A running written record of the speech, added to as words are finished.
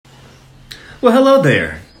Well, hello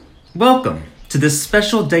there. Welcome to this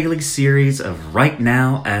special daily series of Right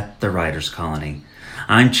Now at the Writers Colony.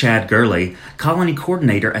 I'm Chad Gurley, Colony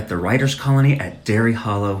Coordinator at the Writers Colony at Dairy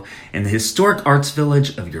Hollow in the historic arts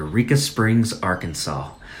village of Eureka Springs,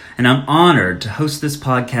 Arkansas. And I'm honored to host this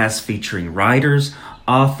podcast featuring writers,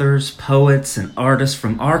 authors, poets, and artists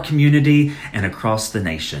from our community and across the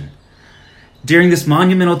nation. During this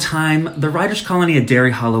monumental time, the Writers Colony at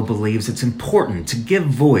Dairy Hollow believes it's important to give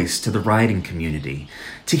voice to the writing community,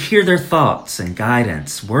 to hear their thoughts and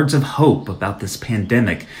guidance, words of hope about this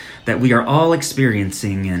pandemic that we are all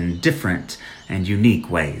experiencing in different and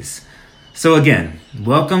unique ways. So again,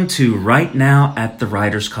 welcome to Right Now at the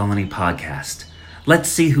Writers Colony podcast. Let's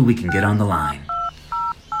see who we can get on the line.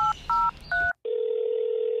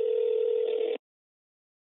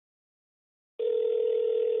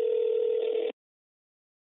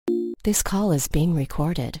 This call is being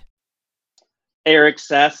recorded. Eric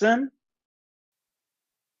Sasson.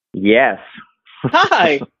 Yes.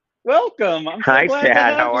 Hi. Welcome. I'm so Hi, glad Chad. to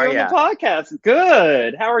have How are you you? on the podcast.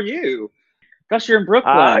 Good. How are you? Gosh, you're in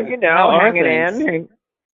Brooklyn. How are things?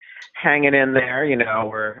 Hanging in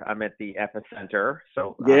there. I'm at the epicenter.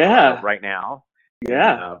 So Yeah. right now,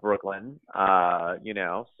 Yeah. in Brooklyn. So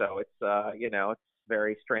it's it's a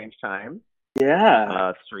very strange time.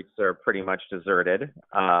 Yeah. Streets are pretty much deserted.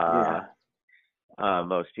 Yeah.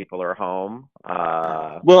 Most people are home.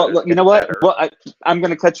 Well, look, you know what? Well, I'm going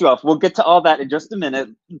to cut you off. We'll get to all that in just a minute.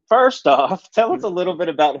 First off, tell us a little bit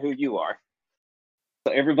about who you are,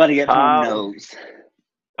 so everybody at home knows.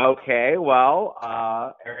 Okay, well,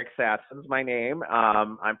 Eric Sasson's my name.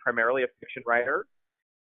 I'm primarily a fiction writer.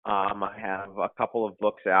 I have a couple of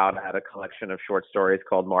books out. I had a collection of short stories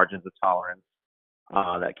called Margins of Tolerance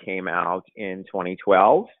that came out in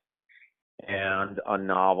 2012, and a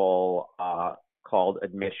novel called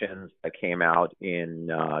Admissions that came out in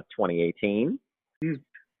 2018.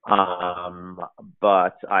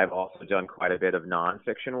 But I've also done quite a bit of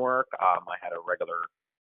nonfiction work. I had a regular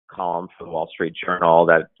column for the Wall Street Journal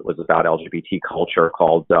that was about LGBT culture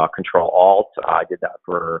called Control Alt. I did that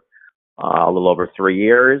for a little over 3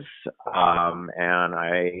 years, and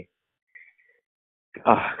I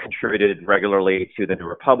contributed regularly to the New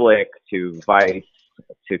Republic, to Vice,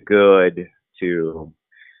 to Good, to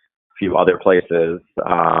a few other places.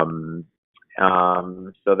 So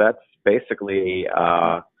that's basically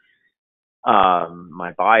my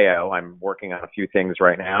bio. I'm working on a few things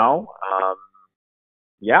right now.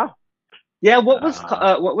 Yeah. What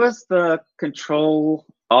was the Control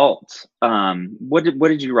Alt? What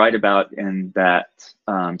did you write about in that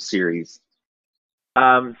series?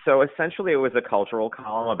 So essentially, it was a cultural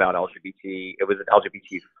column about LGBT. It was an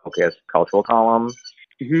LGBT-focused cultural column.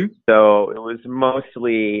 Mm-hmm. So it was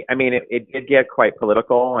mostly. I mean, it did get quite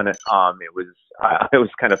political, and it was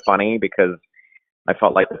kind of funny because I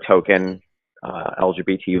felt like the token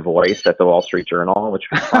LGBT voice at the Wall Street Journal, which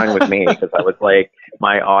was fine with me because I was like,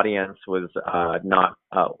 my audience was not.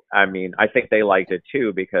 I mean, I think they liked it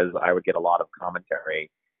too because I would get a lot of commentary.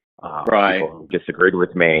 Right. People who disagreed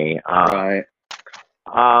with me. Right.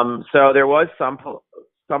 So there was some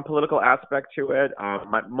political aspect to it.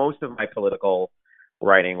 Most of my political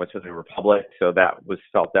writing was for the Republic, so that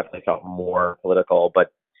definitely felt more political.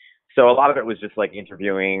 But so a lot of it was just like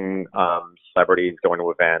interviewing celebrities, going to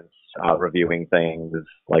events, reviewing things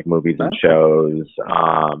like movies and shows.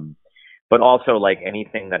 But also like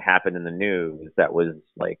anything that happened in the news that was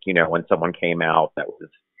like, when someone came out that was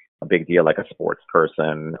a big deal, like a sports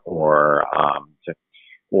person or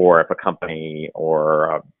if a company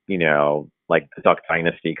or, like the Duck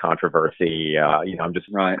Dynasty controversy, I'm just,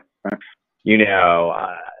 Right.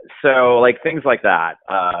 So like things like that,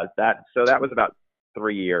 so that was about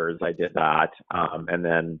 3 years I did that. And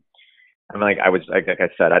then like I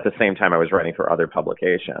said, at the same time I was writing for other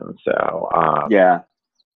publications. So,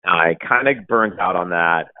 I kind of burned out on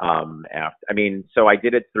that. So I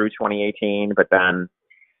did it through 2018, but then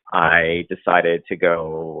I decided to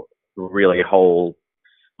go really whole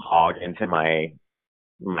hog into my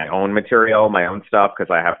own material, my own stuff, because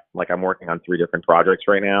I'm working on 3 different projects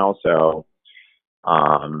right now. So,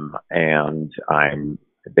 and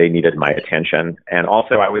they needed my attention. And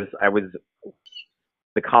also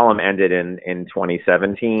the column ended in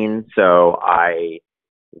 2017. So I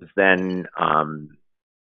was then,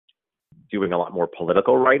 doing a lot more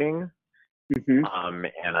political writing. Mm-hmm.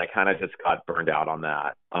 And I kind of just got burned out on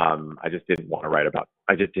that. I just didn't want to write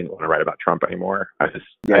about Trump anymore. I just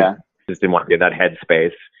didn't want to be in that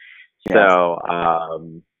headspace. Yes. So,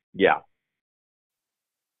 yeah.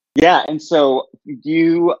 Yeah. And so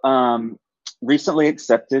you recently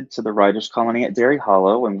accepted to the Writers Colony at Dairy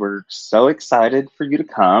Hollow, and we're so excited for you to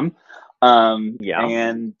come. Yeah.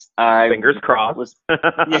 And I Fingers crossed.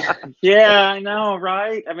 yeah, I know,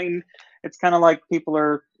 right? I mean, it's kind of like people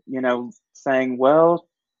are, saying, well,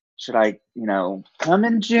 should I, come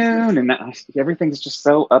in June? And everything's just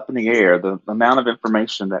so up in the air. The amount of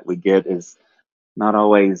information that we get is not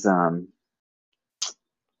always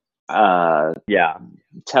Yeah.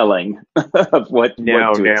 telling of what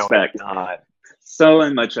to expect. It's not.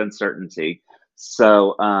 So much uncertainty.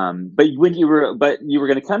 So, but you were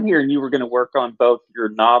going to come here and you were going to work on both your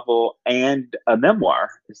novel and a memoir.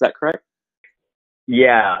 Is that correct?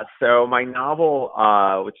 Yeah. So my novel,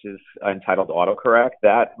 which is entitled Autocorrect,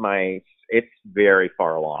 it's very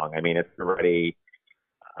far along. I mean, it's already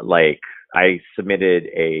I submitted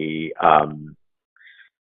a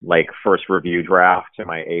first review draft to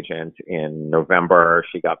my agent in November.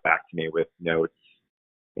 She got back to me with notes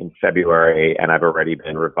in February, and I've already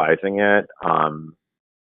been revising it.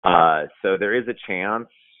 So there is a chance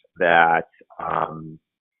that,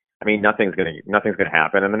 nothing's gonna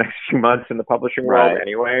happen in the next few months in the publishing world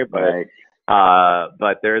anyway. But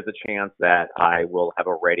but there is a chance that I will have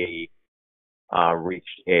already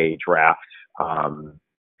reached a draft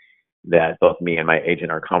that both me and my agent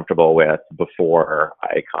are comfortable with before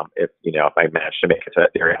I come. If I manage to make it to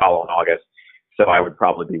Derry Hollow in August. So I would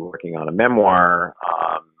probably be working on a memoir.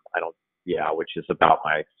 Which is about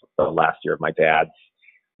the last year of my dad's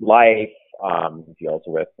life. Deals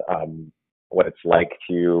with what it's like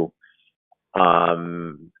to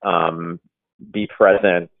be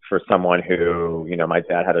present for someone who, my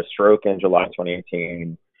dad had a stroke in July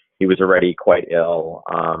 2018. He was already quite ill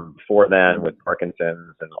before then with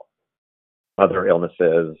Parkinson's and other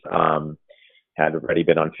illnesses. Had already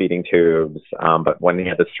been on feeding tubes, but when he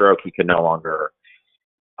had the stroke, he could no longer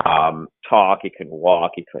talk. He couldn't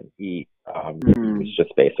walk. He couldn't eat. He was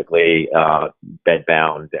just basically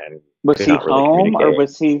bedbound. And was he home or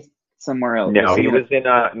was he somewhere else? No, he was in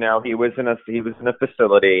a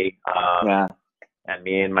facility. And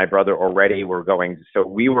me and my brother already were going. So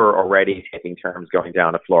we were already taking turns going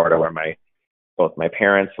down to Florida, where both my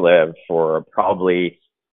parents lived for probably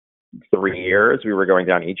 3 years. We were going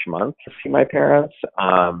down each month to see my parents.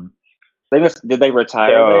 Did they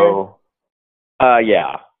retire there?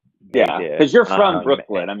 Yeah. Because you're from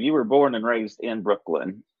Brooklyn. I mean, you were born and raised in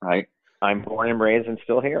Brooklyn, right? I'm born and raised and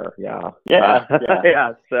still here. Yeah.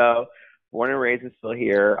 Yeah. So born and raised and still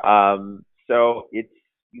here. So it's,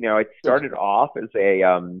 it started off as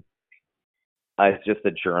just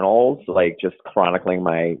a journals, just chronicling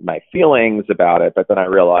my feelings about it. But then I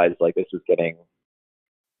realized this was getting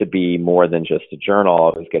to be more than just a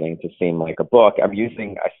journal. It was getting to seem like a book. I was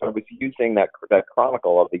using that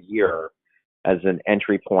chronicle of the year as an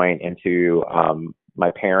entry point into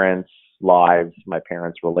my parents' lives, my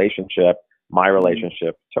parents' relationship, my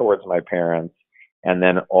relationship towards my parents, and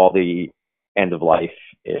then all the end of life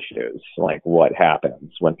issues, like what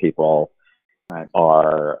happens when people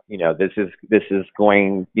are, this is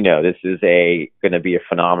going to be a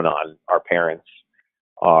phenomenon. Our parents,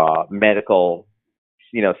 medical,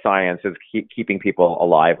 science is keeping people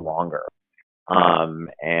alive longer.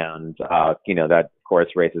 And that of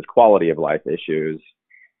course raises quality of life issues,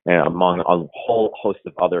 and among a whole host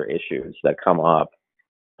of other issues that come up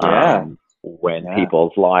when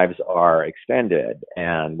people's lives are extended,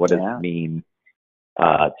 and what does it mean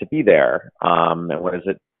to be there, and what is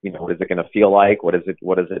it going to feel like, what are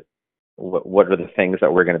the things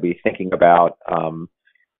that we're going to be thinking about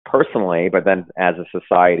personally, but then as a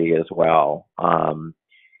society as well.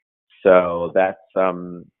 So that's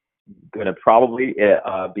going to probably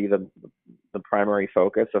be the primary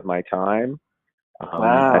focus of my time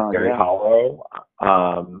at Derry Hollow.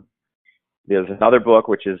 There's another book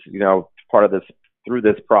which is part of this. Through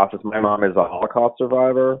this process, my mom is a Holocaust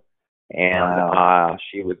survivor, and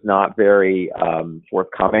she was not very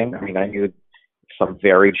forthcoming. I mean, I knew some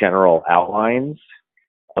very general outlines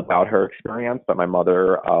about her experience, but my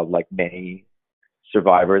mother, like many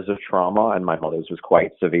survivors of trauma, and my mother's was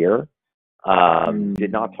quite severe,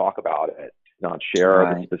 did not talk about it, did not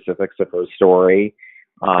share the specifics of her story.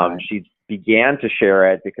 She began to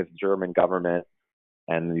share it because the German government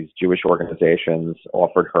and these Jewish organizations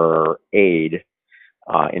offered her aid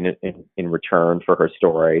in return for her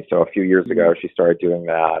story. So a few years ago, she started doing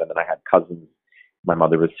that, and then I had cousins. My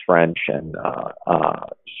mother was French, and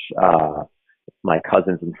my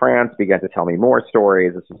cousins in France began to tell me more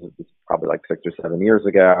stories. This was probably like 6 or 7 years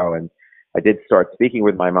ago, and I did start speaking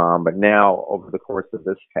with my mom. But now, over the course of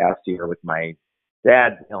this past year with my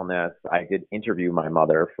dad's illness, I did interview my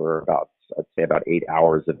mother for I'd say about 8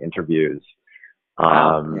 hours of interviews.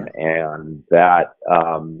 And that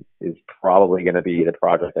is probably going to be the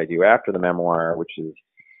project I do after the memoir, which is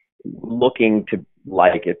looking to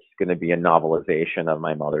like it's going to be a novelization of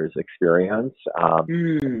my mother's experience.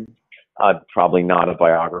 Probably not a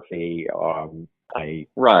biography.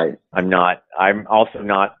 Right. I'm also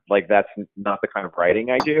not like, that's not the kind of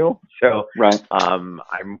writing I do. So Right. I'm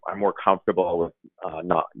more comfortable with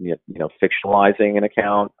not fictionalizing an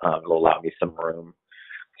account. It'll allow me some room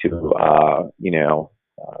to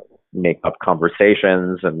make up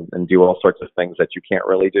conversations and do all sorts of things that you can't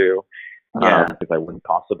really do. Yeah. Because I wouldn't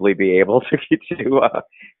possibly be able to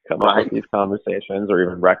come up with these conversations or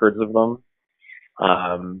even records of them.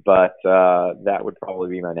 But that would probably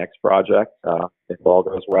be my next project if all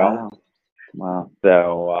goes well. Wow.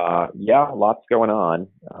 So yeah, lots going on.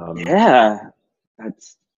 Yeah,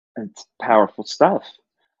 that's powerful stuff.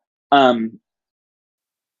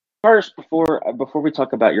 First, before we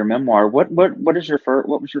talk about your memoir, what was your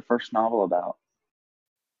first novel about?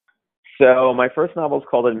 So my first novel is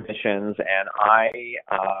called Admissions, and I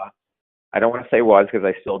don't want to say was because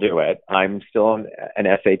I still do it. I'm still an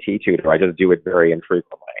SAT tutor. I just do it very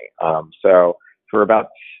infrequently. So for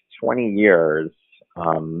about 20 years,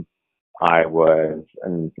 I was,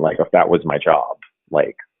 and like, if that was my job,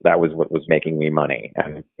 like that was what was making me money.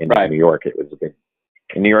 And in New York, it was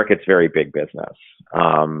in New York, it's very big business.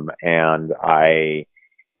 And I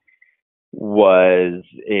was,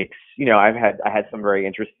 I had some very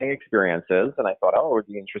interesting experiences, and I thought, it would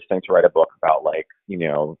be interesting to write a book about like,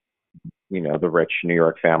 the rich New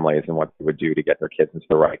York families and what they would do to get their kids into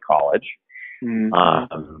the right college.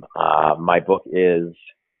 Mm-hmm. My book is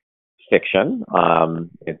fiction.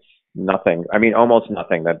 It's nothing. I mean, almost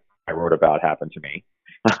nothing that I wrote about happened to me,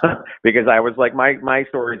 because I was like, my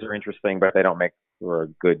stories are interesting, but they don't make for a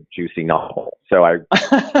good, juicy novel. So I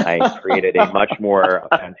created a much more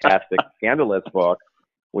fantastic, scandalous book,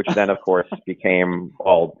 which then, of course, became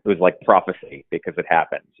it was like prophecy because it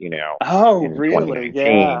happened, Oh, in really?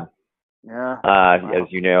 2019. Yeah. As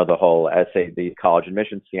you know, the whole the college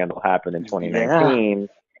admission scandal happened in 2019.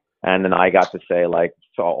 And then I got to say, like,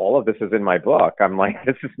 so all of this is in my book. I'm like,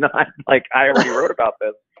 this is not, like, I already wrote about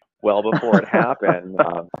this well before it happened.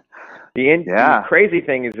 The crazy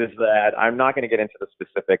thing is that I'm not going to get into the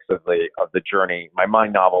specifics of the journey. My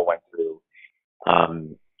novel went through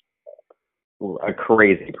a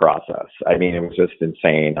crazy process. I mean, it was just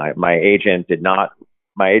insane. My agent,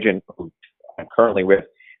 who I'm currently with,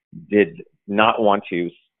 did not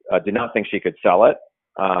think she could sell it.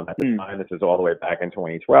 At the time, this is all the way back in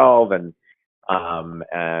 2012, and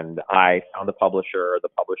I found the publisher,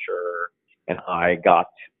 and I got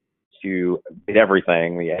to did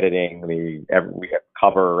everything, the editing, we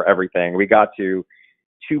cover everything. We got to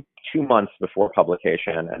two months before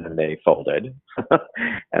publication, and then they folded.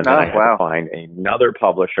 And then I had to find another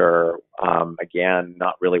publisher, again,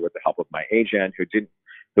 not really with the help of my agent,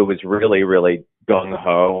 who was really, really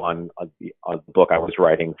gung-ho on the book I was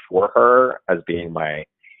writing for her as being my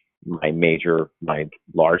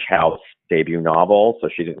large house debut novel. So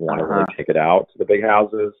she didn't want to really take it out to the big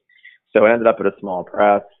houses. So it ended up at a small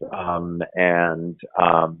press, which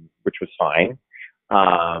was fine.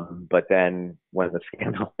 But then when the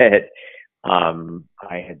scandal hit,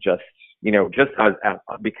 I had just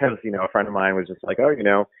because, a friend of mine was just like,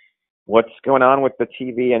 what's going on with the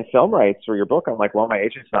TV and film rights for your book? I'm like, well, my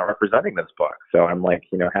agent's not representing this book. So I'm like,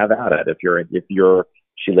 have at it.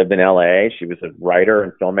 She lived in LA. She was a writer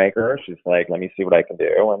and filmmaker. She's like, let me see what I can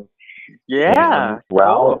do. And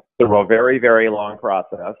through a very, very long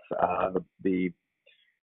process, the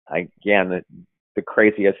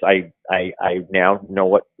craziest, I now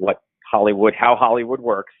know how Hollywood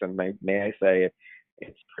works. And may I say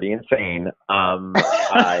it's pretty insane.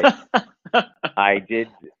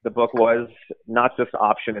 The book was not just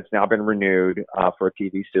option, it's now been renewed for a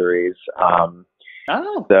TV series.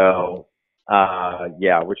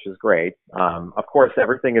 Which is great. Of course,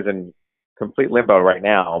 everything is in complete limbo right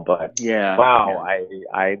now, but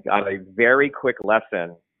I got a very quick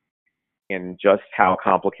lesson in just how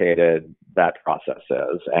complicated that process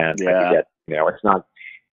is. And I had to get, it's not,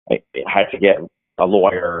 I had to get a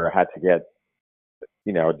lawyer, had to get,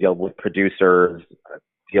 deal with producers,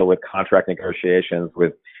 deal with contract negotiations,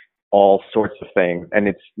 with all sorts of things, and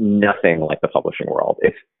it's nothing like the publishing world.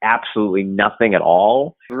 It's absolutely nothing at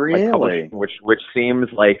all. Really? Like which seems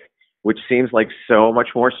like so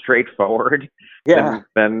much more straightforward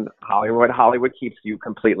than Hollywood. Hollywood keeps you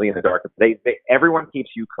completely in the dark. Everyone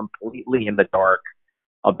keeps you completely in the dark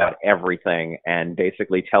about everything, and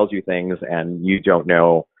basically tells you things, and you don't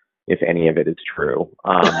know if any of it is true.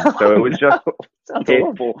 So it was just,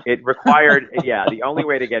 it required, the only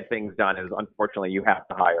way to get things done is, unfortunately, you have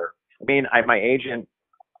to hire. I mean, my agent,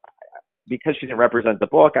 because she didn't represent the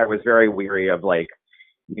book, I was very weary of, like,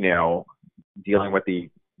 you know, dealing with the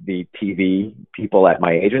TV people at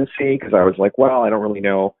my agency, because I was like, well, I don't really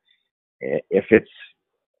know if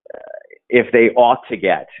if they ought to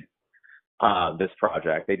get this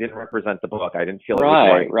project. They didn't represent the book. I didn't feel it was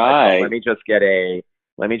right. Right. So let me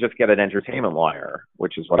just get an entertainment lawyer,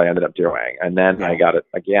 which is what I ended up doing. And then I got it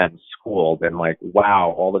again schooled and like,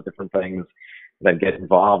 wow, all the different things that get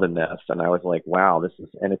involved in this. And I was like, wow, this is,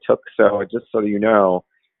 and it took, so just so you know,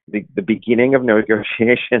 the beginning of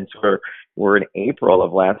negotiations were in April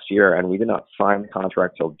of last year, and we did not sign the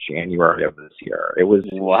contract till January of this year. It was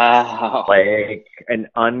wow, like an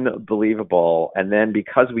unbelievable. And then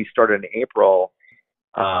because we started in April,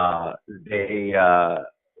 they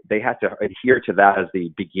had to adhere to that as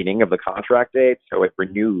the beginning of the contract date, so it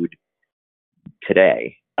renewed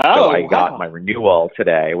today. So I got my renewal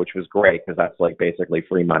today, which was great because that's like basically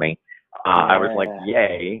free money. I was like,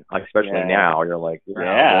 yay, especially now. You're like,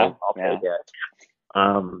 I'll take it.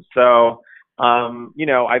 You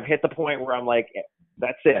know, I've hit the point where I'm like,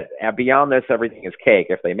 that's it. And beyond this, everything is cake.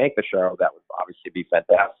 If they make the show, that would obviously be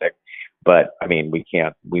fantastic. But I mean, we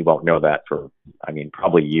won't know that for, I mean,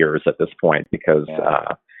 probably years at this point because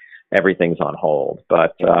everything's on hold.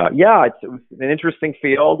 But it was an interesting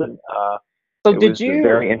field, and so did you?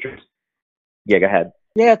 Very interesting. Yeah, go ahead.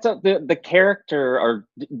 Yeah, so the character,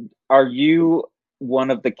 are you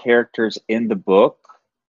one of the characters in the book?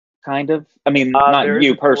 Kind of. I mean, not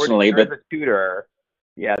you personally, but a tutor.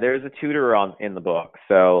 Yeah, there's a tutor in the book.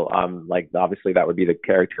 So, like, obviously, that would be the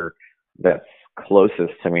character that's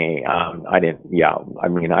closest to me. I didn't. Yeah, I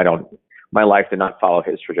mean, I don't. My life did not follow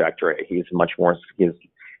his trajectory. He's much more. His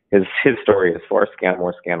story is more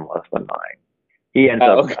scandalous than mine. He ends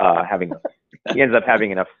up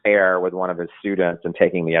having an affair with one of his students and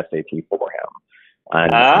taking the SAT for him.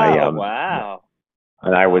 And wow.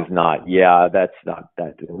 And I was not. Yeah, that's not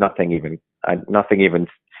that. Nothing even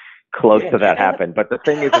close to that happened. But the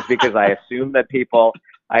thing is because I assumed that people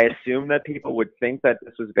would think that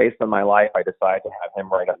this was based on my life. I decided to have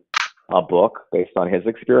him write a book based on his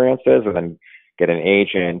experiences, and then get an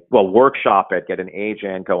agent. Well, workshop it, get an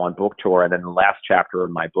agent, go on book tour, and then the last chapter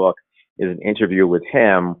of my book is an interview with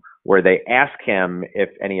him where they ask him if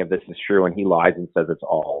any of this is true, and he lies and says it's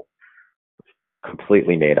all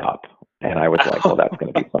completely made up. And I was like, well, that's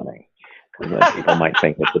going to be funny, because then people might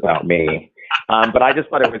think it's about me. But I just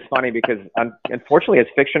thought it was funny because, unfortunately, as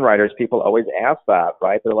fiction writers, people always ask that,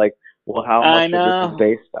 right? They're like, well, how much of this is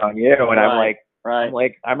based on you? And I'm like,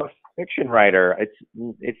 I'm a fiction writer.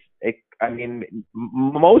 I mean,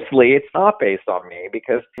 mostly it's not based on me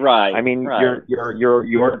because, I mean,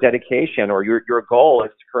 your dedication or your goal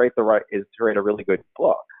is to create a really good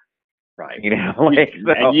book. Right. You know, like,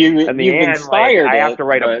 so, and you've inspired I have to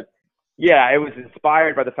write it was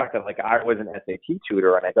inspired by the fact that, like, I was an SAT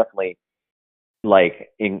tutor, and I definitely,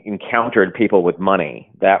 like, encountered people with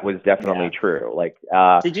money. That was definitely true. Like,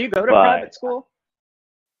 did you go to private school?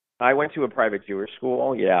 I went to a private Jewish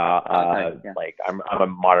school. Like, I'm a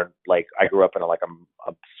modern, like, I grew up in a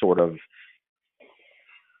sort of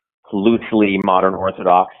loosely modern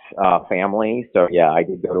Orthodox family. So yeah, I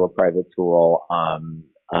did go to a private school.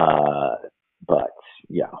 But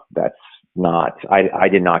yeah, that's not. I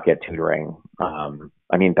did not get tutoring.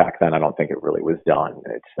 I mean, back then, I don't think it really was done.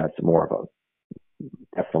 That's more of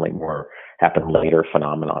definitely more happened later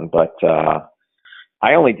phenomenon. But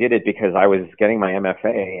I only did it because I was getting my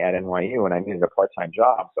MFA at NYU and I needed a part-time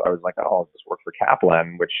job. So I was like, oh, I'll just work for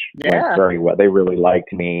Kaplan, which went very well. They really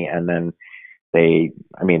liked me. And then they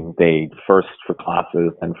first for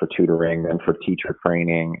classes and for tutoring and for teacher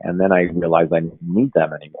training. And then I realized I didn't need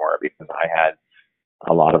them anymore because I had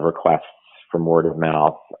a lot of requests from word of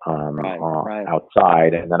mouth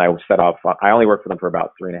outside. And then I only worked for them for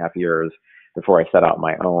about 3.5 years before I set out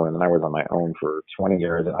my own. And I was on my own for 20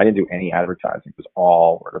 years. And I didn't do any advertising. It was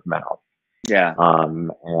all word of mouth. Yeah. So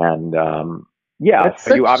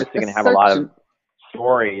you obviously going to have a lot of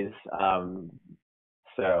stories.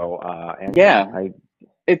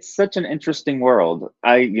 It's such an interesting world.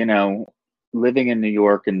 Living in New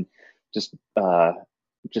York and just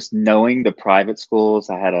knowing the private schools.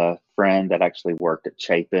 I had a friend that actually worked at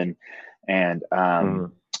Chapin, and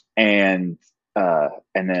then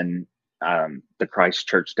the Christ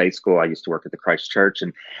Church Day School. I used to work at the Christ Church,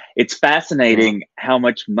 and it's fascinating how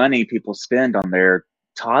much money people spend on their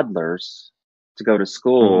toddlers to go to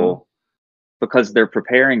school because they're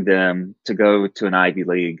preparing them to go to an Ivy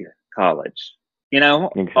League college.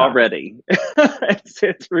 Already.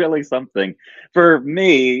 it's really something. For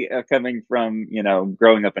me, coming from,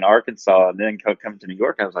 growing up in Arkansas and then coming to New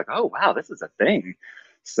York, I was like, oh, wow, this is a thing.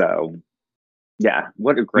 So, yeah,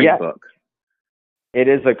 what a great book. it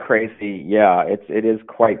is a crazy, yeah, it is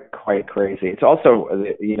quite crazy. It's also,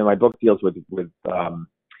 my book deals with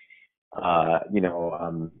you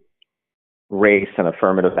know, race and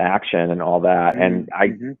affirmative action and all that. And I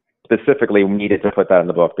Mm-hmm. specifically needed to put that in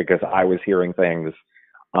the book because I was hearing things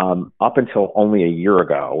up until only a year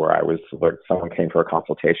ago where someone came for a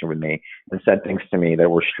consultation with me and said things to me that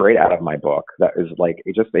were straight out of my book. That is like,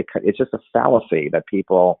 it's just a fallacy that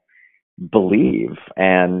people believe,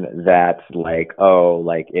 and that like, oh,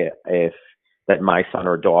 like if that my son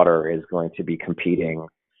or daughter is going to be competing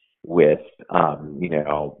with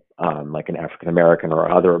like an African American or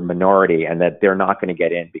other minority, and that they're not going to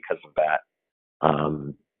get in because of that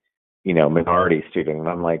minority student. And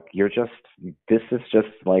I'm like, this is just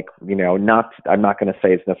like, not, I'm not going to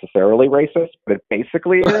say it's necessarily racist, but it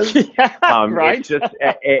basically is. Right. It's just,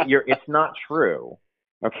 it's not true.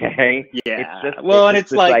 Okay. Yeah. It's just, well, it's and just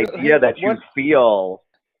it's this like, idea that you feel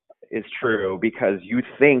is true because you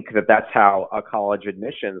think that that's how a college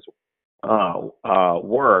admissions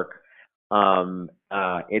work.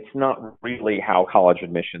 It's not really how college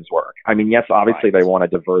admissions work. I mean, yes, obviously Right. they want a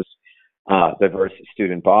diverse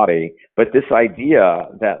student body, but this idea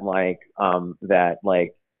that like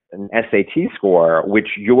an SAT score, which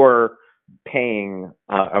you're paying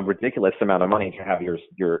a ridiculous amount of money to have your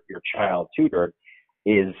child tutored,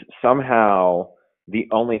 is somehow the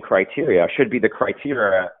only criteria, should be the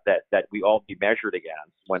criteria that we all be measured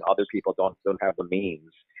against when other people don't have the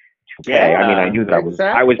means to pay. I mean, I knew that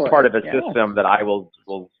I was part of a system that I will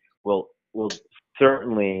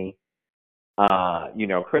certainly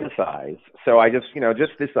criticize. So I just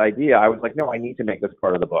this idea, I was like, no, I need to make this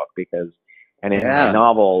part of the book because, and in my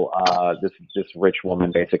novel, this rich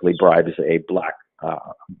woman basically bribes a black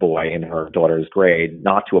boy in her daughter's grade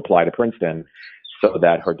not to apply to Princeton so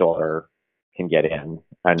that her daughter can get in,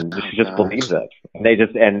 and she just believes it. And they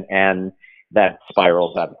just and that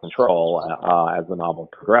spirals out of control as the novel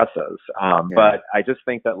progresses. But I just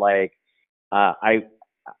think that like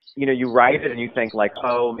you write it and you think like,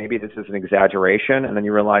 oh, maybe this is an exaggeration, and then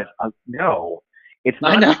you realize, no, it's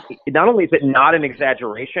not. Not only is it not an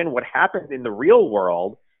exaggeration, what happens in the real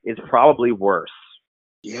world is probably worse.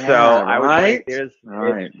 Yeah, so I was right. like,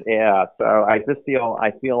 So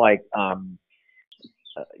I feel like,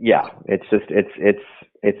 it's just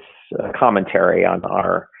it's a commentary on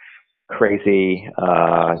our crazy,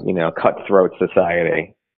 cutthroat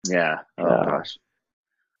society. Yeah. Oh gosh.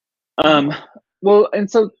 Well, and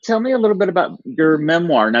so tell me a little bit about your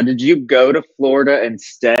memoir. Now, did you go to Florida and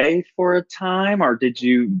stay for a time, or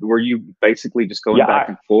were you basically just going back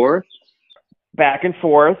and forth? Back and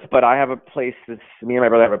forth, but I have a place me and my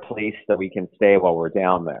brother have a place that we can stay while we're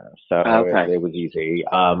down there. So it was easy.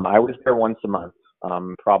 I was there once a month,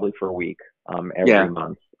 probably for a week, every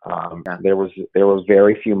month. There were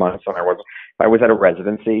very few months when I was at a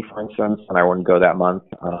residency, for instance, and I wouldn't go that month.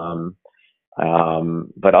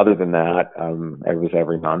 But other than that, it was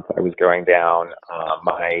every month I was going down. I'm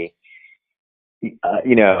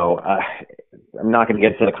not going to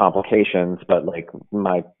get into the complications, but like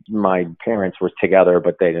my parents were together,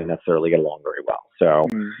 but they didn't necessarily get along very well. So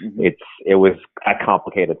it was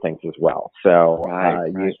complicated things as well. So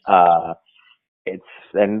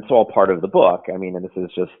it's all part of the book. I mean, and this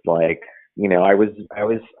is just like,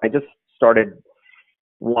 I just started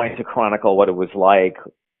wanting to chronicle what it was like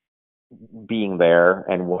being there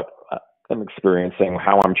and what I'm experiencing,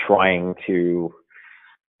 how I'm trying to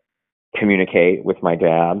communicate with my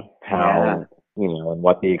dad, how, and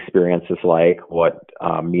what the experience is like, what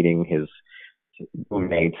meeting his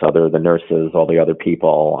roommates, the nurses, all the other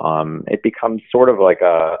people, it becomes sort of like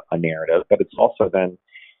a narrative, but it's also then,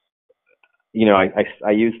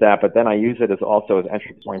 I use that, but then I use it as also as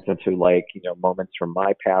entry points into like, moments from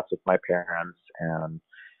my past with my parents and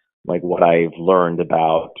like what I've learned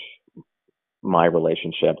about my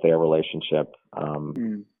relationship, their relationship.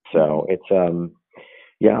 So it's, I'm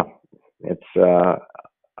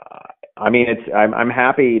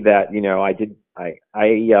happy that,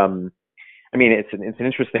 I mean, it's an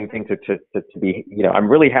interesting thing to be, I'm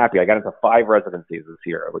really happy. I got into 5 residencies this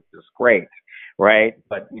year, which is great. Right.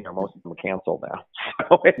 But, most of them are canceled now.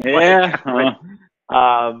 So it's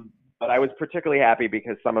but I was particularly happy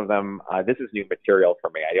because some of them, this is new material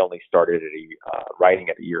for me. I only started writing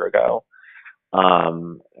it a year ago.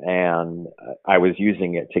 And I was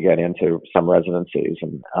using it to get into some residencies,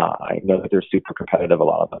 and I know that they're super competitive, a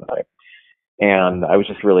lot of them. And I was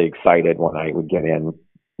just really excited when I would get in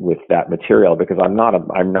with that material because I'm not a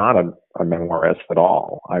memoirist at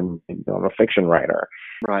all. I'm a fiction writer,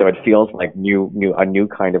 so it feels like a new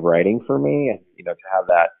kind of writing for me, and to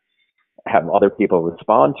have other people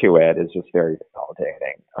respond to it is just very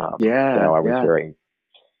validating. So I was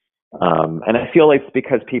And I feel like it's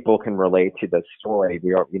because people can relate to the story.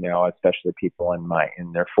 We are, especially people in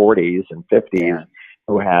their 40s and 50s Yeah.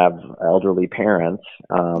 who have elderly parents.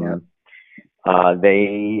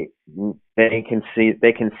 They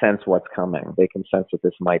can sense what's coming. They can sense that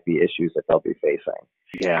this might be issues that they'll be facing.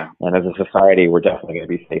 Yeah. And as a society, we're definitely going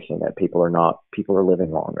to be facing it. People are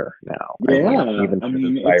living longer now. Yeah. Even I through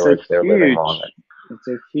mean, this virus, they're living longer. it's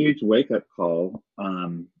a huge wake up call.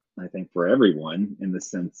 I think for everyone, in the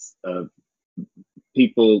sense of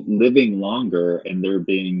people living longer, and there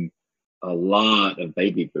being a lot of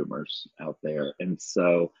baby boomers out there. And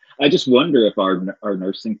so I just wonder if our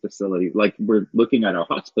nursing facility, like we're looking at our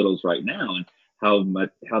hospitals right now, and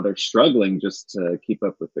how they're struggling just to keep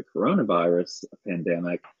up with the coronavirus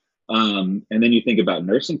pandemic. And then you think about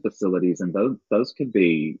nursing facilities, and those could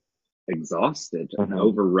be exhausted and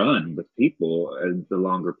overrun with people as the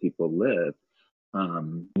longer people live.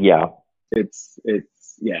 It's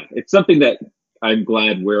something that I'm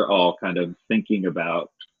glad we're all kind of thinking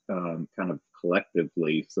about, kind of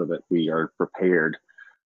collectively, so that we are prepared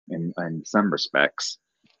in some respects.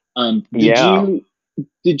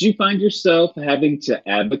 Did you find yourself having to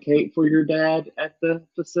advocate for your dad at the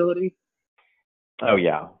facility? Oh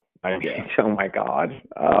yeah. Oh my God.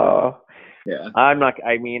 Yeah.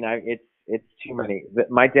 It's too many.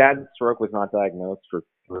 My dad's stroke was not diagnosed for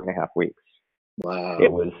 3.5 weeks. Wow.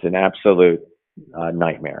 It was an absolute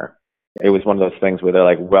nightmare. It was one of those things where they're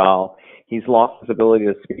like, well, he's lost his ability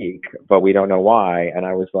to speak, but we don't know why. And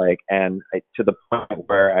I was like, to the point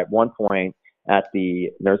where at one point at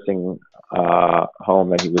the nursing home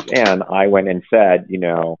that he was in, I went and said,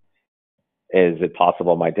 is it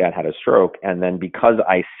possible my dad had a stroke? And then because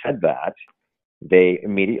I said that, they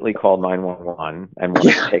immediately called 911 and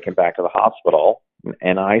wanted to take him back to the hospital.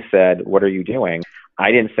 And I said, what are you doing?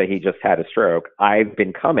 I didn't say he just had a stroke. I've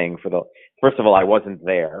been coming first of all, I wasn't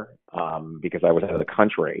there because I was out of the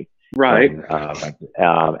country. Right.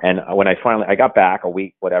 And when I got back a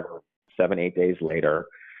week, 7-8 days later,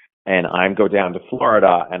 and I go down to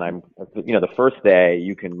Florida, and I'm, the first day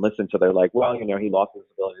you can listen to, they're like, well, he lost his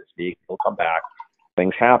ability to speak. He'll come back.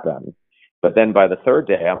 Things happen. But then by the third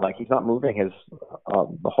day, I'm like, he's not moving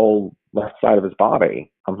the whole left side of his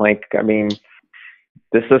body. I'm like,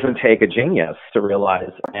 this doesn't take a genius to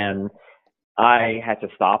realize. And I had to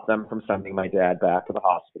stop them from sending my dad back to the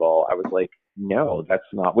hospital. I was like, no, that's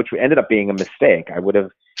not, which ended up being a mistake. I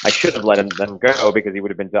should have let them go, because he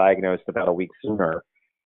would have been diagnosed about a week sooner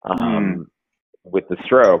with the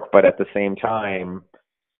stroke. But at the same time,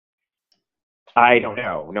 I don't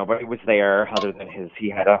know. Nobody was there other than his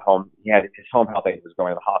home health aide was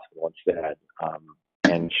going to the hospital instead.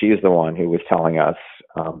 And she's the one who was telling us.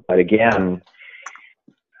 But again,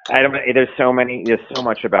 I don't know. There's so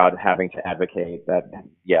much about having to advocate that,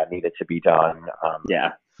 needed to be done.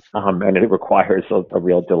 And it requires a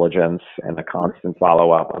real diligence and a constant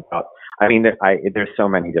follow up about. There's so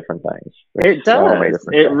many different things. It does.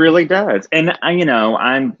 It really does. And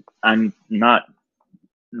I'm not.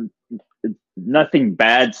 Nothing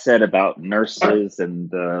bad said about nurses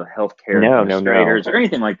and the healthcare administrators or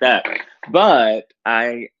anything like that. But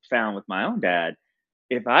I found with my own dad,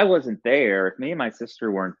 if I wasn't there, if me and my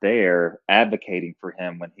sister weren't there advocating for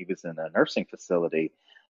him when he was in a nursing facility,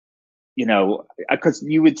 because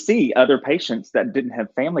you would see other patients that didn't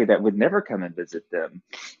have family that would never come and visit them.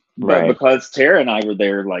 But because Tara and I were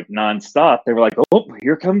there like nonstop, they were like, oh,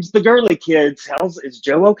 here comes the girly kids. Is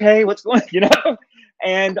Joe okay? What's going on?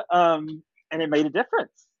 And it made a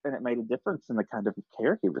difference. And it made a difference in the kind of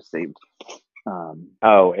care he received.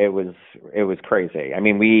 It was crazy.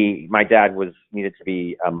 My dad needed to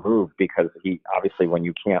be moved, because he obviously, when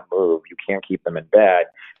you can't move, you can't keep them in bed.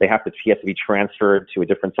 He has to be transferred to a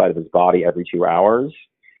different side of his body every 2 hours.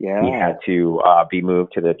 Yeah. He had to be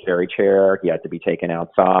moved to the carry chair. He had to be taken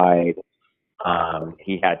outside.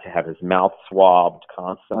 He had to have his mouth swabbed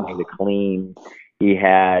constantly to clean. They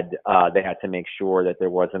had to make sure that there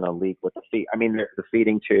wasn't a leak with the the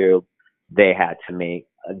feeding tube. They had to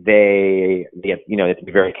had to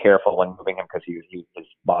be very careful when moving him, because his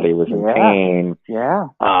body was in pain. Yeah.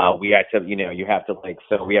 We had to, you have to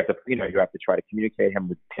you have to try to communicate him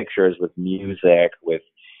with pictures, with music, with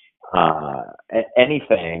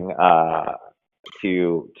anything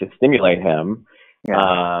to stimulate him.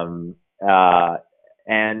 Yeah.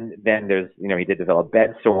 And then there's, he did develop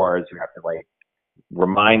bed sores. You have to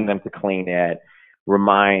remind them to clean it. I'm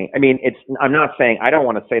not saying, I don't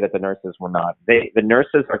want to say that the nurses were not. The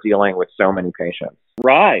nurses are dealing with so many patients.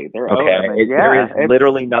 Right. There is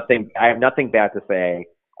literally nothing. I have nothing bad to say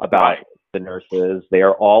about the nurses. They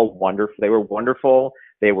are all wonderful. They were wonderful.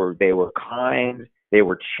 They were kind. They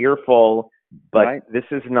were cheerful. But Right. this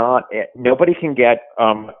is not, nobody can get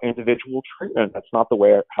individual treatment. That's not the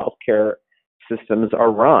way our healthcare systems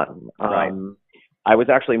are run. Right. I was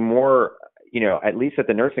actually more, at least at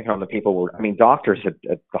the nursing home, the people were, doctors at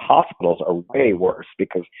the hospitals are way worse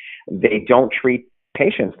because they don't treat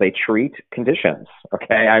patients, they treat conditions.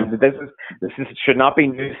 Okay. This should not be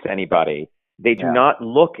news to anybody. They do not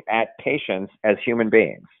look at patients as human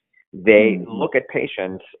beings. They look at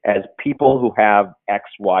patients as people who have X,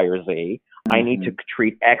 Y, or Z. I need to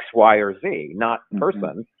treat X, Y, or Z, not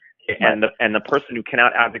person. And the person who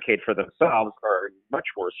cannot advocate for themselves are in much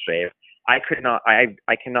worse shape. I could not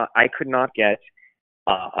get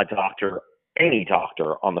any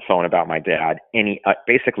doctor on the phone about my dad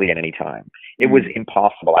basically at any time. It was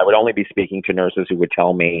impossible. I would only be speaking to nurses who would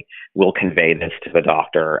tell me, we'll convey this to the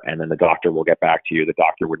doctor, and then the doctor will get back to you. The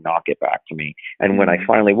doctor would not get back to me. And when I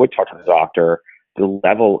finally would talk to the doctor, they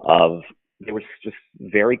were just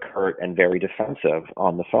very curt and very defensive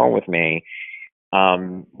on the phone with me.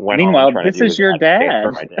 Meanwhile, this is your dad.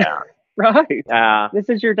 For my dad. Right. This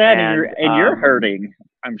is your dad, and you're hurting,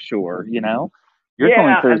 I'm sure, You're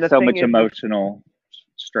going through so much emotional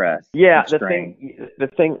stress. Yeah, the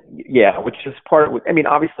thing, which is part of,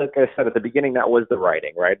 obviously, like I said at the beginning, that was the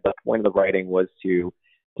writing, right? The point of the writing was to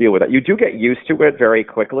deal with it. You do get used to it very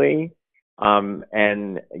quickly. And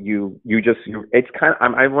it's kind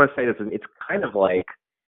of, I want to say this, it's kind of like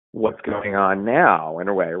what's going on now in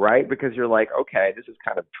a way, right? Because you're like, okay, this is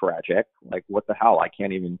kind of tragic. Like, what the hell? I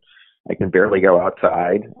can barely go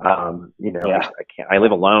outside. I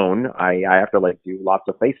live alone. I have to do lots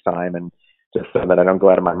of FaceTime and just so that I don't go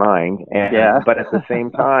out of my mind. And, but at the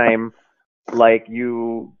same time,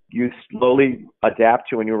 you slowly adapt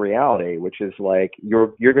to a new reality, which is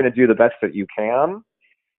you're going to do the best that you can,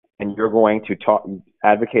 and you're going to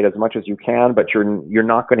advocate as much as you can, but you're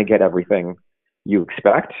not going to get everything you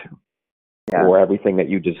expect or everything that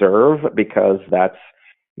you deserve, because that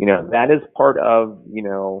is part of,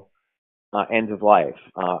 end of life,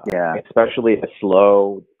 especially a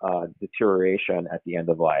slow deterioration at the end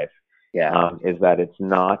of life. Is that it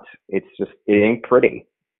ain't pretty.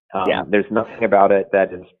 There's nothing about it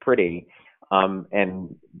that is pretty.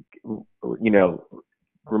 And,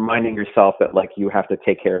 reminding yourself that you have to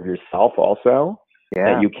take care of yourself also,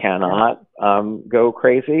 that you cannot go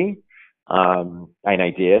crazy. And I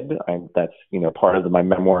did. That's, part of my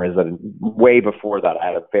memoir is that way before that, I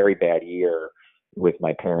had a very bad year with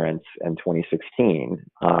my parents in 2016.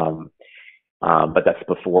 But that's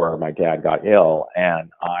before my dad got ill,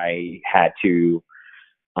 and I had to,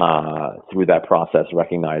 through that process,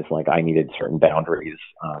 recognize I needed certain boundaries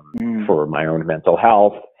for my own mental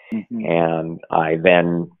health. And I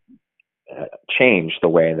then changed the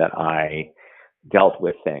way that I dealt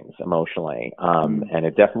with things emotionally. And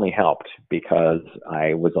it definitely helped, because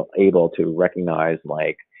I was able to recognize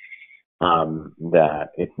that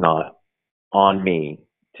it's not on me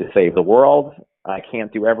to save the world. I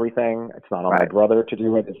can't do everything. It's not on my brother to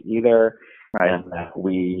do it either. And that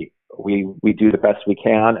we do the best we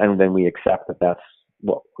can, and then we accept that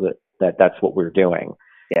that's what we're doing.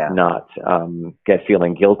 Not get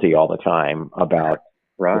feeling guilty all the time about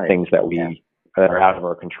the things that that are out of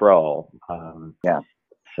our control.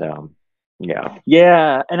 So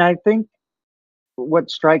and I think what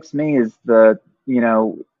strikes me is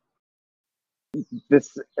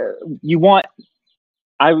this you want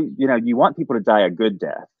people to die a good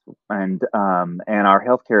death, and our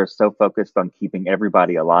healthcare is so focused on keeping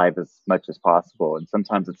everybody alive as much as possible, and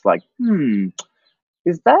sometimes it's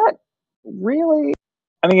is that really?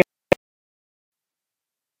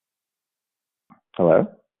 Hello?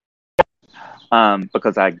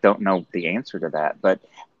 Because I don't know the answer to that, but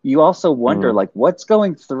you also wonder what's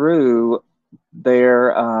going through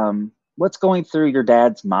what's going through your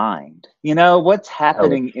dad's mind, what's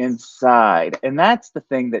happening inside. And that's the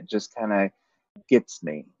thing that just kind of gets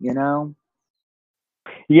me,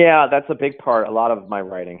 Yeah, that's a big part. A lot of my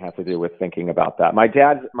writing has to do with thinking about that. My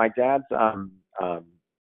dad's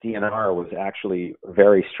DNR was actually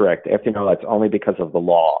very strict. You have to know that's only because of the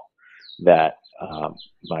law that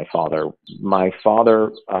my father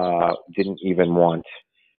didn't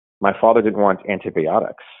want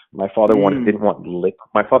antibiotics. My father didn't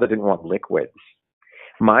want liquids.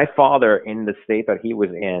 My father, in the state that he was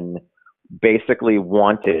in, basically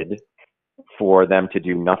wanted for them to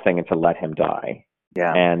do nothing and to let him die.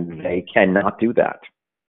 And they cannot do that.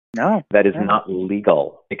 No, that is not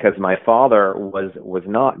legal, because my father was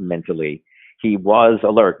not mentally. He was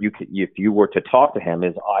alert. If you were to talk to him,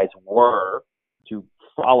 his eyes were to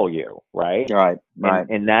follow you, right? Right.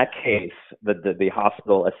 In that case, the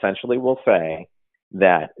hospital essentially will say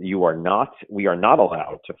that we are not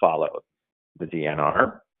allowed to follow the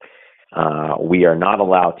DNR. We are not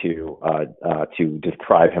allowed to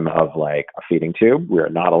deprive him of like a feeding tube. We are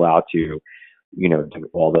not allowed to, do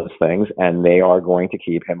all those things, and they are going to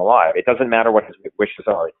keep him alive. It doesn't matter what his wishes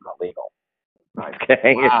are; it's not legal.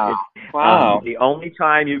 Okay. Wow. Wow. The only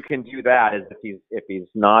time you can do that is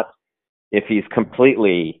if he's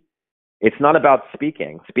completely. It's not about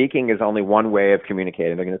speaking. Speaking is only one way of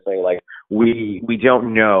communicating. They're going to say like, we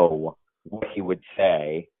don't know what he would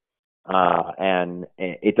say. And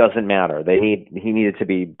it doesn't matter. He needed to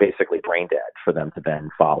be basically brain dead for them to then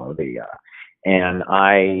follow the, and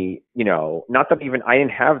I, not that even, I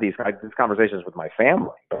didn't have these conversations with my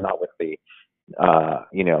family, but not with the,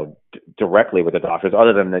 directly with the doctors,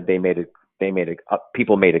 other than that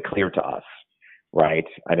people made it clear to us, right?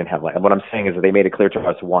 I didn't have what I'm saying is that they made it clear to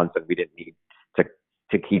us once and we didn't need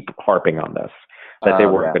to keep harping on this, that they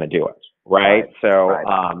weren't going to do it. Right. So,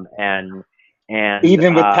 right. And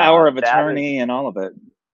even with power of attorney and all of it.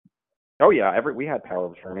 Oh yeah, we had power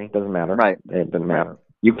of attorney. Doesn't matter. Right. It doesn't matter.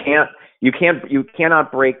 You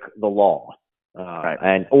cannot break the law. Right.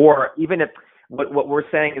 And or even if what we're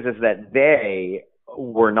saying is that they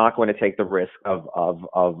were not going to take the risk of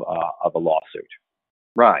a lawsuit.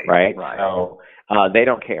 Right. Right. Right. So they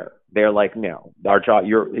don't care. They're like, no, our job.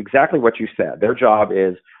 You're exactly what you said. Their job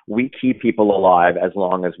is we keep people alive as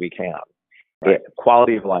long as we can. Right.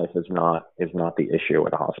 Quality of life is not the issue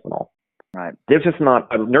at a hospital. Right. There's just not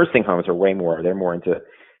nursing homes are way more. They're more into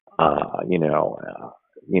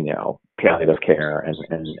palliative care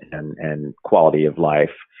and quality of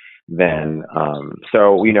life than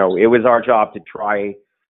so it was our job to try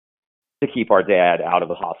to keep our dad out of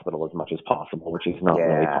the hospital as much as possible, which is not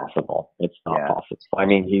really possible. It's not possible. I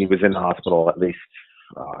mean, he was in the hospital at least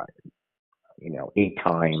 8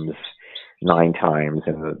 times, 9 times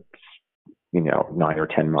in the 9 or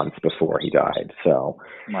 10 months before he died. So,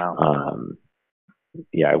 wow.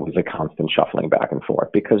 It was a constant shuffling back and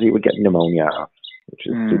forth because he would get pneumonia, which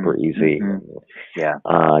is super easy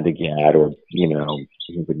to get, or, he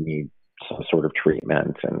would need some sort of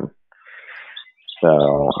treatment. And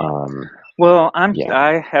so, well,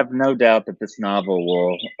 I have no doubt that this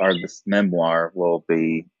novel or this memoir will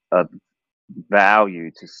be of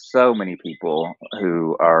value to so many people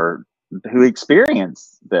who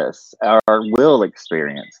experience this or will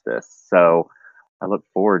experience this. So I look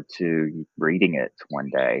forward to reading it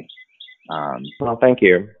one day. Well, thank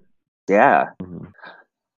you. Yeah. Mm-hmm.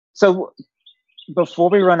 So before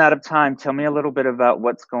we run out of time, tell me a little bit about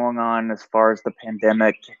what's going on as far as the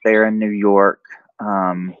pandemic there in New York,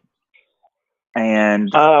 and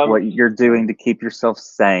what you're doing to keep yourself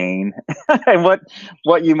sane, and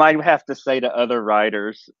what you might have to say to other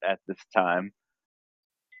writers at this time.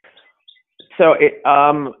 So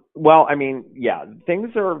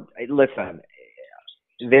things are, listen,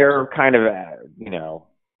 they're kind of,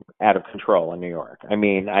 out of control in New York. I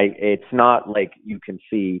mean, it's not like you can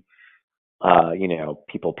see,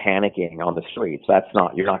 people panicking on the streets.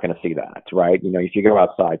 You're not going to see that, right? If you go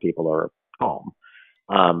outside, people are calm.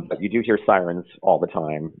 But you do hear sirens all the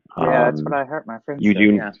time. That's what I heard my friends say. You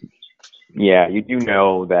do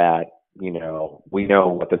know that, we know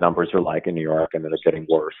what the numbers are like in New York and that it's getting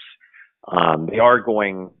worse.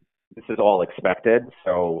 This is all expected.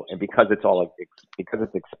 So, and because it's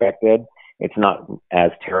expected, it's not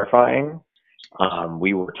as terrifying.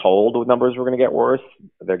 We were told the numbers were going to get worse.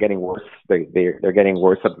 They're getting worse. They're getting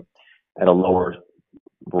worse at a lower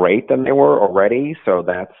rate than they were already. So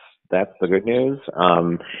that's the good news.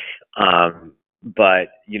 But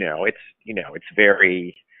it's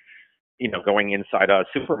very, going inside a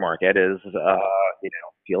supermarket is,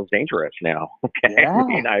 feels dangerous now. Okay. Yeah. I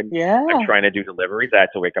mean, I'm trying to do deliveries. I had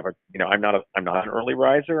to wake up. I'm not an early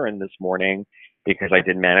riser. And this morning, because I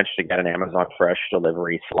did manage to get an Amazon Fresh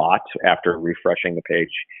delivery slot after refreshing the page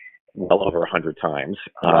well over 100 times,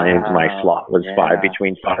 and my slot was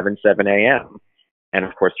between 5 and 7 a.m. And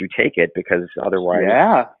of course, you take it because otherwise,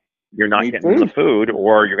 you're not getting the food,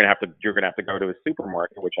 or you're gonna have to go to a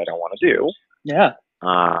supermarket, which I don't want to do. Yeah.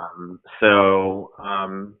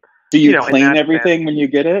 Do you clean everything when you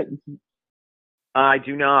get it? I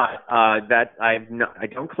do not. I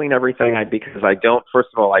don't clean everything because I don't. First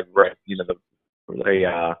of all, I've read,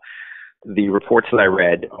 the reports that I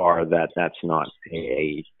read are that's not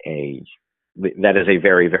that is a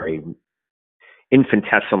very, very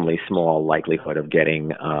infinitesimally small likelihood of getting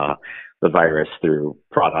the virus through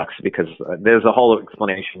products, because there's a whole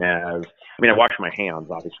explanation I wash my hands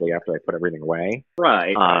obviously after I put everything away.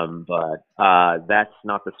 Right. But that's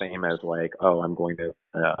not the same as like, I'm going to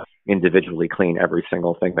individually clean every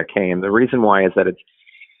single thing that came. The reason why is that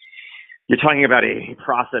You're talking about a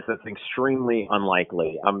process that's extremely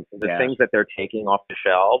unlikely. The things that they're taking off the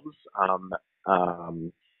shelves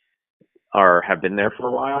have been there for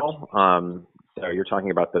a while. So you're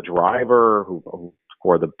talking about the driver who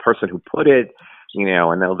or the person who put it,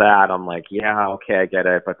 and all that. I'm like, yeah, okay, I get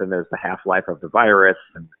it. But then there's the half-life of the virus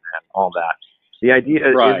and all that. The idea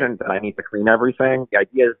isn't that I need to clean everything. The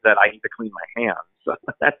idea is that I need to clean my hands.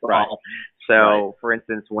 That's all. So, for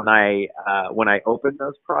instance, when I open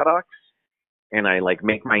those products and I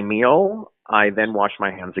make my meal, I then wash my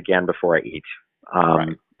hands again before I eat.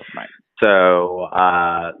 So,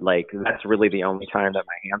 that's really the only time that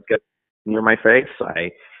my hands get near my face.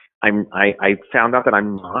 I found out that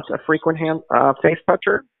I'm not a frequent face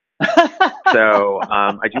toucher. So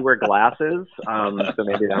I do wear glasses, so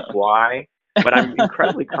maybe that's why. But I'm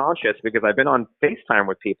incredibly conscious because I've been on FaceTime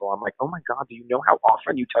with people. I'm like, oh my God, do you know how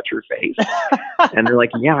often you touch your face? And they're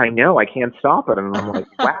like, yeah, I know. I can't stop it. And I'm like,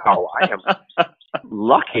 wow, I am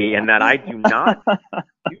lucky in that I do not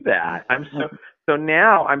do that. So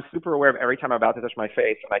now I'm super aware of every time I'm about to touch my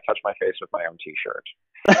face, and I touch my face with my own T-shirt,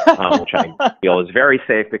 which I feel is very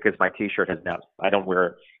safe because my T-shirt it's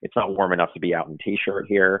not warm enough to be out in T-shirt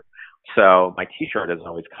here. So my T-shirt is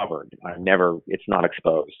always covered. It's not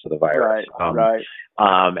exposed to the virus.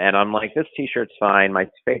 And I'm like, this T-shirt's fine. My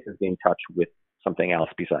face is being touched with something else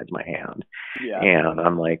besides my hand. Yeah. And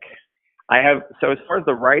I'm like, so as far as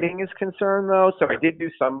the writing is concerned though, so I did do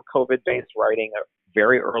some COVID-based writing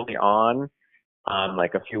very early on,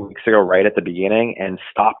 like a few weeks ago, right at the beginning, and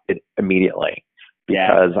stopped it immediately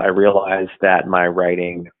because I realized that my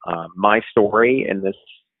writing, my story in this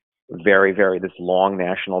very, very, this long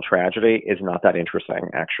national tragedy is not that interesting,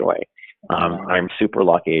 actually. I'm super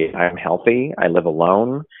lucky. I'm healthy. I live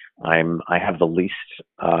alone. I have the least,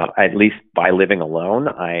 at least by living alone,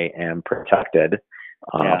 I am protected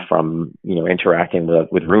from, interacting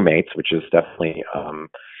with roommates, which is definitely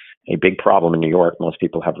a big problem in New York. Most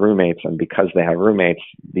people have roommates, and because they have roommates,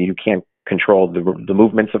 you can't control the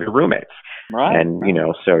movements of your roommates. Right. And,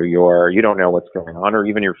 so you don't know what's going on, or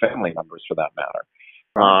even your family members for that matter.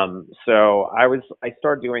 So I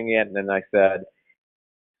started doing it, and then I said,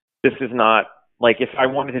 this is not if I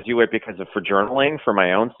wanted to do it for journaling for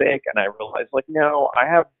my own sake. And I realized no,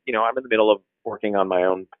 I'm in the middle of working on my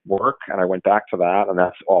own work, and I went back to that, and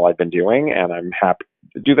that's all I've been doing. And I'm happy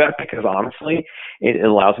to do that because honestly, it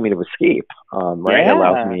allows me to escape. Right. It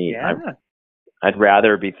allows me, I'd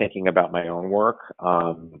rather be thinking about my own work.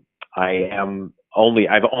 I've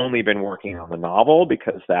only been working on the novel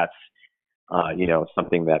because that's,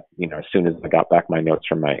 something that, as soon as I got back my notes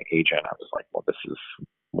from my agent, I was like, well, this is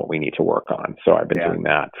what we need to work on. So I've been doing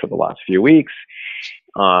that for the last few weeks.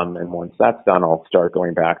 And once that's done, I'll start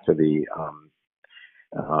going back to the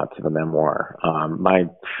memoir. My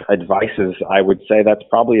advice is, I would say that's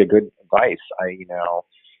probably a good advice.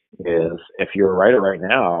 Is if you're a writer right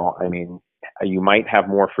now, you might have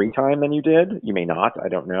more free time than you did. You may not. I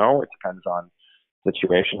don't know. It depends on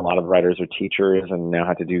situation. A lot of writers are teachers and now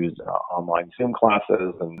have to do online Zoom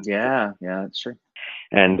classes, and that's true,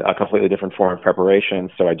 and a completely different form of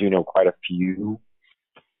preparation. So I do know quite a few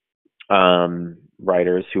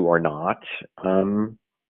writers who are not do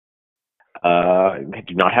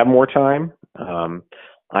not have more time.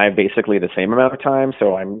 I have basically the same amount of time,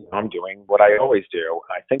 so I'm doing what I always do.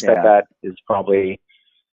 I think that is probably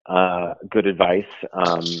good advice.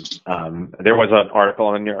 There was an article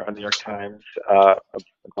on the New York Times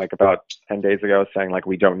about 10 days ago saying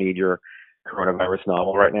we don't need your coronavirus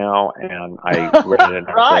novel right now, and I read it and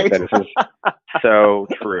I was like, that is so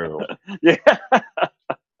true. Yeah.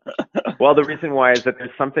 Well, the reason why is that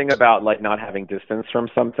there's something about not having distance from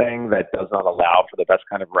something that does not allow for the best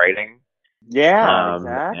kind of writing. Yeah,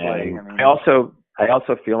 exactly. I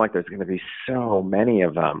also feel like there's going to be so many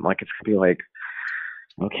of them. It's going to be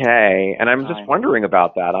okay. And I'm just wondering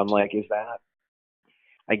about that. I'm like, is that,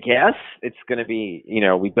 I guess it's going to be,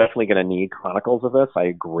 we're definitely going to need chronicles of this. I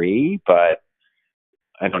agree, but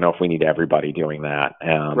I don't know if we need everybody doing that.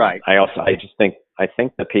 Right. I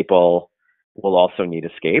think that people will also need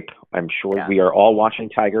escape. I'm sure we are all watching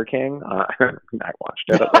Tiger King. I watched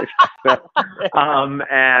it at least.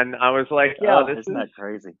 And I was like, isn't that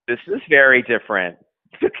crazy? This is very different.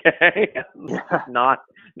 Okay.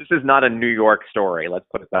 This is not a New York story. Let's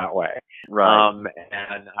put it that way. Right.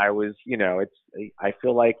 And I was, I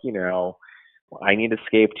feel like, I need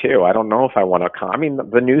escape too. I don't know if I want to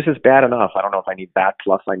the news is bad enough. I don't know if I need that.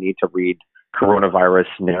 Plus I need to read coronavirus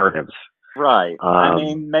narratives. Right.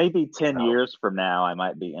 Maybe 10 years from now, I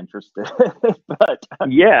might be interested, but I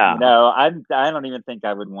don't even think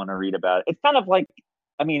I would want to read about it. It's kind of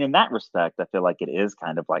in that respect, I feel like it is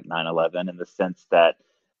kind of like 9/11 in the sense that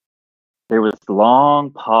there was a long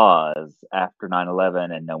pause after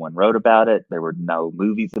 9/11, and no one wrote about it. There were no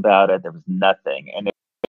movies about it. There was nothing. And it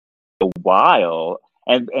was a while.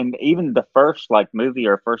 And even the first movie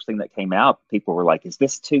or first thing that came out, people were like, is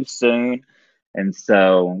this too soon? And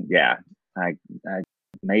so, yeah, I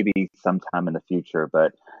maybe sometime in the future,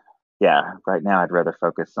 but yeah, right now I'd rather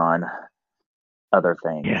focus on other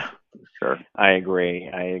things. Yeah, for sure. I agree.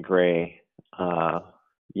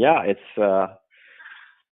 Yeah, it's.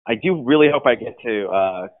 I do really hope I get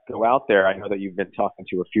to go out there. I know that you've been talking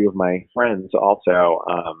to a few of my friends also.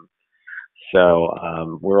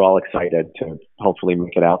 So we're all excited to hopefully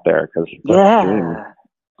make it out there because it does seem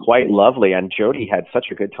quite lovely. And Jody had such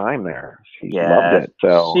a good time there. She loved it.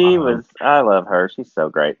 So she was. I love her. She's so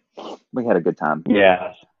great. We had a good time.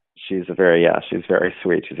 Yeah, she's very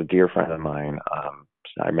sweet. She's a dear friend of mine.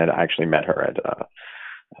 I actually met her at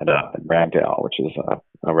Ragdale, which is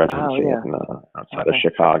a residency outside of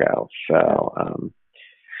Chicago. So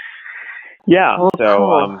yeah. Well, so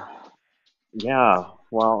cool. yeah.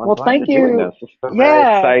 Well, I'm glad thank you're you. doing this. It's a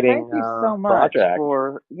very exciting thank you so much project.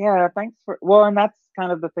 Thanks for. Well, and that's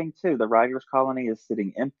kind of the thing too. The Writers Colony is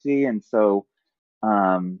sitting empty, and so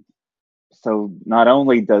so not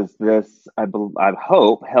only does this, I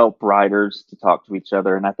hope, help writers to talk to each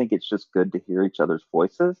other, and I think it's just good to hear each other's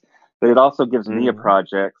voices, but it also gives me a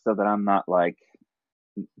project so that I'm not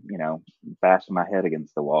bashing my head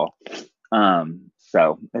against the wall.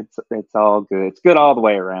 So it's all good. It's good all the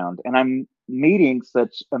way around, and I'm meeting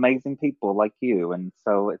such amazing people like you, and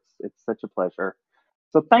so it's such a pleasure.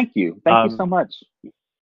 So thank you so much.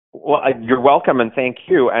 Well, you're welcome, and thank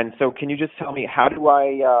you. And so, can you just tell me how do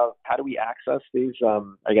we access these?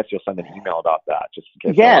 I guess you'll send an email about that, just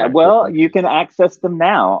in case. You can access them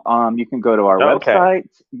now. You can go to our website.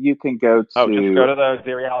 You can go to just go to the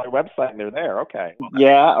Dear Reality website, and they're there. Okay.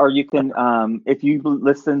 Or you can if you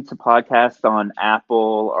listen to podcasts on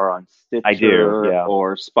Apple or on Stitcher I do,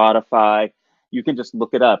 or Spotify. You can just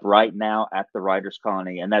look it up right now at the Writers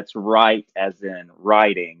Colony, and that's right as in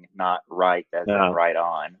writing, not right as in right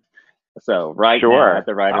on. So now at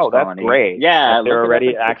the Writers Colony. That's great. Yeah, they're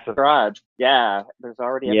already accessible. Yeah, there's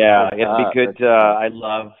already. It'd be good. I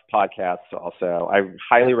love podcasts. Also, I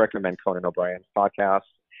highly recommend Conan O'Brien's podcast.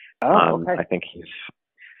 I think he's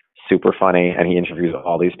super funny, and he interviews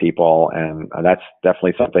all these people, and that's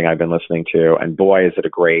definitely something I've been listening to. And boy, is it a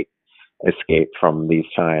great escape from these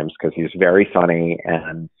times, because he's very funny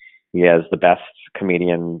and he has the best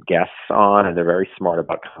comedian guests on, and they're very smart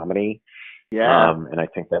about comedy. And I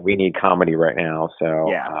think that we need comedy right now. So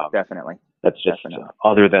definitely. That's just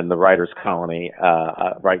other than the Writers Colony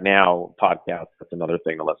right now podcast. That's another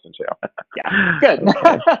thing to listen to. Good.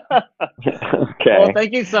 Okay. Well,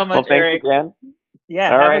 thank you so much, Eric. Again.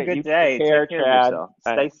 Yeah. Have a good day. Take care, Chad. Of yourself.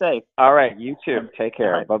 Stay safe. All right. You too. Take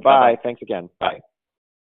care. Right. Bye-bye. Bye-bye. Thanks again. Bye.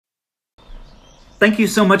 Thank you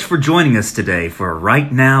so much for joining us today for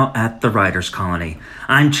Right Now at the Writers Colony.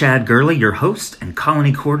 I'm Chad Gurley, your host and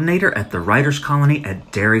colony coordinator at the Writers Colony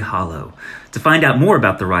at Derry Hollow. To find out more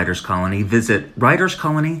about the Writers Colony, visit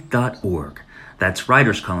writerscolony.org. That's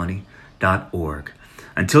writerscolony.org.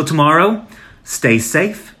 Until tomorrow, stay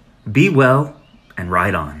safe, be well, and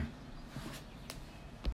write on.